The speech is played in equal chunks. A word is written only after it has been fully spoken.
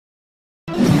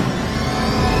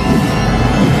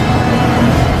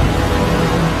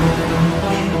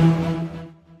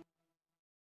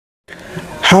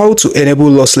How to enable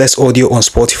lossless audio on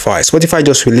Spotify. Spotify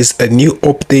just released a new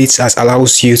update that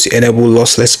allows you to enable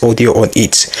lossless audio on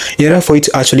it. In order for you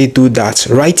to actually do that,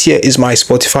 right here is my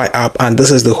Spotify app, and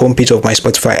this is the homepage of my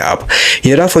Spotify app.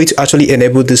 In order for you to actually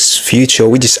enable this feature,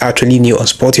 which is actually new on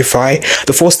Spotify,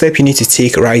 the first step you need to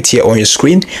take right here on your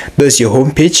screen, there's your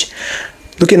homepage.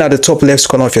 Looking at the top left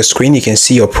corner of your screen, you can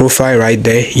see your profile right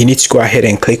there. You need to go ahead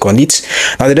and click on it.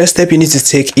 Now the next step you need to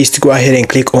take is to go ahead and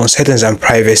click on settings and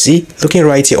privacy. Looking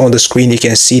right here on the screen, you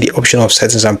can see the option of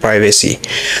settings and privacy.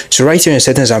 So right here in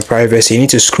settings and privacy, you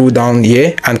need to scroll down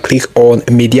here and click on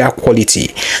media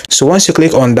quality. So once you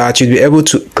click on that, you'll be able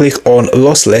to click on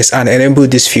lossless and enable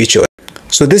this feature.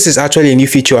 So this is actually a new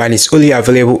feature, and it's only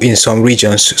available in some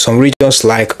regions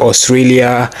like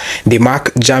Australia,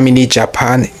 Denmark, Germany,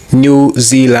 Japan, New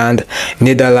Zealand,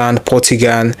 Netherlands,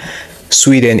 Portugal,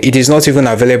 Sweden. It is not even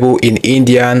available in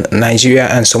India, Nigeria,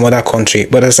 and some other country.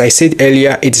 But as I said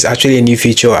earlier, it is actually a new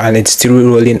feature and it's still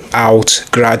rolling out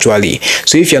gradually.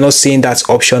 So if you're not seeing that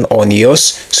option on yours,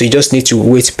 so you just need to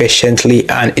wait patiently,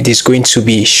 and it is going to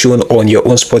be shown on your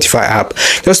own Spotify app.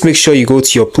 Just make sure you go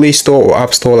to your Play Store or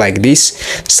App Store like this,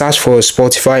 search for a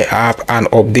Spotify app and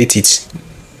update it.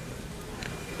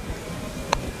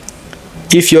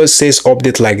 If yours says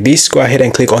update like this, go ahead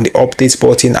and click on the update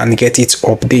button and get it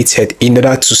updated in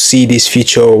order to see this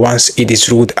feature once it is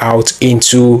rolled out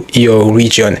into your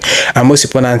region. And most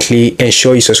importantly,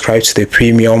 ensure you subscribe to the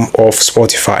premium of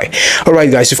Spotify.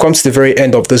 Alright guys, you've come to the very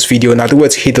end of this video. Now do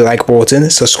what, hit the like button,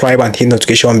 subscribe and hit the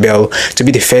notification bell to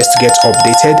be the first to get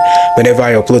updated whenever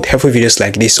I upload helpful videos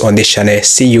like this on this channel.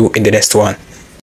 See you in the next one.